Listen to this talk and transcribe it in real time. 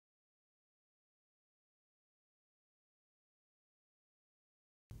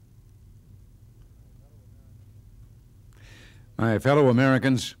My fellow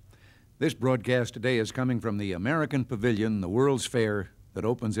Americans, this broadcast today is coming from the American Pavilion, the World's Fair that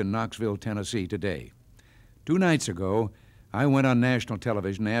opens in Knoxville, Tennessee today. 2 nights ago, I went on national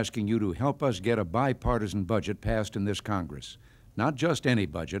television asking you to help us get a bipartisan budget passed in this Congress. Not just any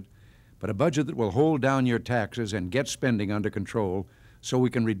budget, but a budget that will hold down your taxes and get spending under control so we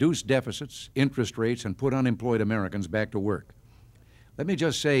can reduce deficits, interest rates, and put unemployed Americans back to work. Let me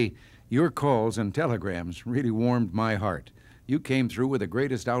just say, your calls and telegrams really warmed my heart. You came through with the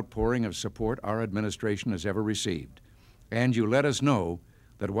greatest outpouring of support our administration has ever received. And you let us know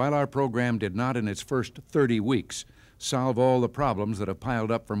that while our program did not in its first 30 weeks solve all the problems that have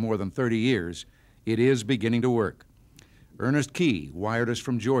piled up for more than 30 years, it is beginning to work. Ernest Key wired us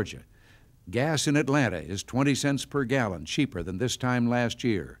from Georgia. Gas in Atlanta is 20 cents per gallon cheaper than this time last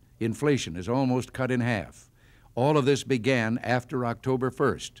year. Inflation is almost cut in half. All of this began after October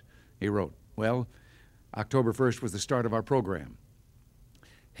 1st. He wrote, well, October 1st was the start of our program.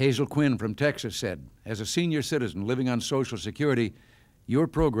 Hazel Quinn from Texas said, as a senior citizen living on Social Security, your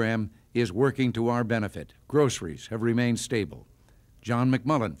program is working to our benefit. Groceries have remained stable. John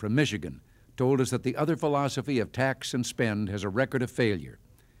McMullen from Michigan told us that the other philosophy of tax and spend has a record of failure.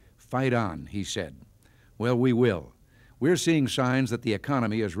 Fight on, he said. Well, we will. We're seeing signs that the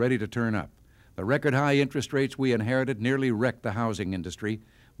economy is ready to turn up. The record high interest rates we inherited nearly wrecked the housing industry,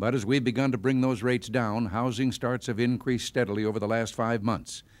 but as we've begun to bring those rates down, housing starts have increased steadily over the last 5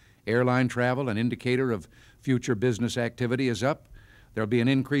 months. Airline travel, an indicator of future business activity, is up. There'll be an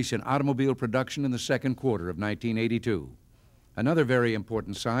increase in automobile production in the second quarter of 1982. Another very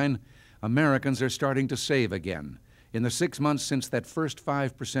important sign, Americans are starting to save again. In the 6 months since that first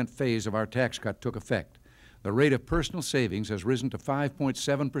 5% phase of our tax cut took effect, the rate of personal savings has risen to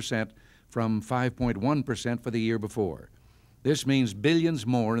 5.7% from 5.1% for the year before. This means billions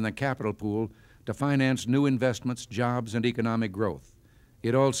more in the capital pool to finance new investments, jobs, and economic growth.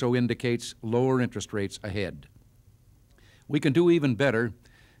 It also indicates lower interest rates ahead. We can do even better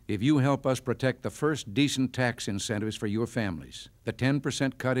if you help us protect the first decent tax incentives for your families, the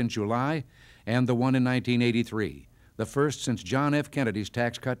 10% cut in July and the one in 1983, the first since John F. Kennedy's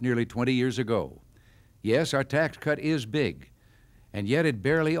tax cut nearly 20 years ago. Yes, our tax cut is big, and yet it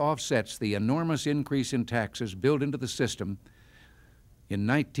barely offsets the enormous increase in taxes built into the system in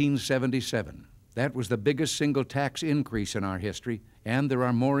 1977. That was the biggest single tax increase in our history, and there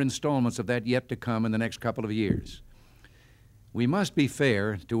are more installments of that yet to come in the next couple of years. We must be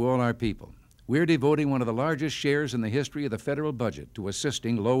fair to all our people. We're devoting one of the largest shares in the history of the federal budget to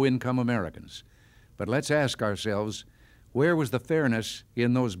assisting low-income Americans. But let's ask ourselves, where was the fairness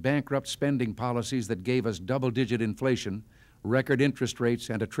in those bankrupt spending policies that gave us double-digit inflation, record interest rates,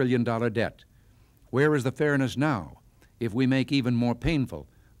 and $1 trillion debt? Where is the fairness now if we make even more painful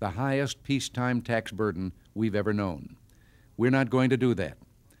the highest peacetime tax burden we've ever known? We're not going to do that.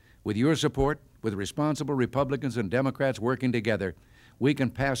 With your support, with responsible Republicans and Democrats working together, we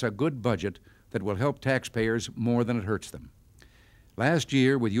can pass a good budget that will help taxpayers more than it hurts them. Last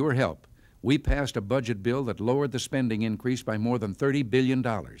year, with your help, we passed a budget bill that lowered the spending increase by more than $30 billion.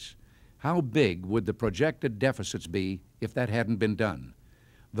 How big would the projected deficits be if that hadn't been done?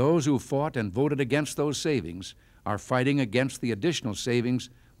 Those who fought and voted against those savings are fighting against the additional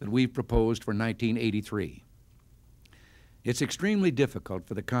savings that we've proposed for 1983. It's extremely difficult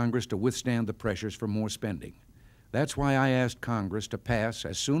for the Congress to withstand the pressures for more spending. That's why I asked Congress to pass,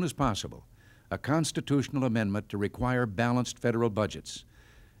 as soon as possible, a constitutional amendment to require balanced federal budgets.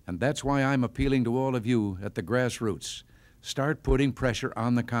 And that's why I'm appealing to all of you at the grassroots. Start putting pressure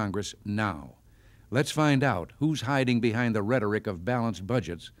on the Congress now. Let's find out who's hiding behind the rhetoric of balanced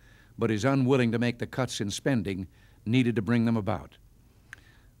budgets, but is unwilling to make the cuts in spending needed to bring them about.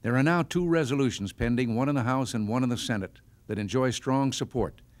 There are now 2 resolutions pending, one in the House and one in the Senate, that enjoy strong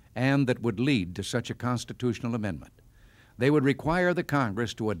support and that would lead to such a constitutional amendment. They would require the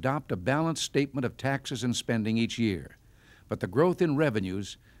Congress to adopt a balanced statement of taxes and spending each year, but the growth in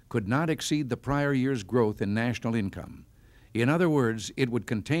revenues could not exceed the prior year's growth in national income. In other words, it would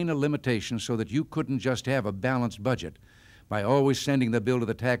contain a limitation so that you couldn't just have a balanced budget by always sending the bill to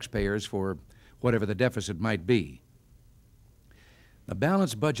the taxpayers for whatever the deficit might be. The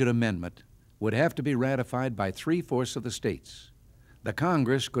balanced budget amendment would have to be ratified by 3/4 of the states. The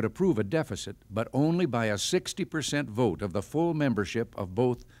Congress could approve a deficit, but only by a 60% vote of the full membership of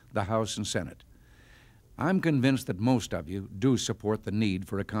both the House and Senate. I'm convinced that most of you do support the need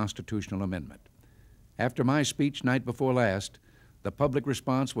for a constitutional amendment. After my speech night before last, the public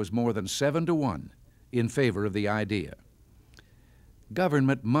response was more than 7-1 in favor of the idea.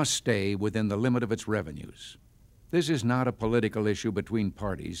 Government must stay within the limit of its revenues. This is not a political issue between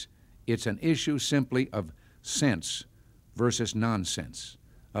parties. It's an issue simply of sense versus nonsense,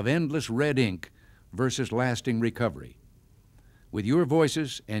 of endless red ink versus lasting recovery. With your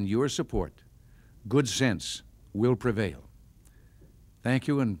voices and your support, good sense will prevail. Thank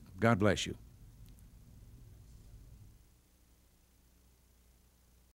you, and God bless you.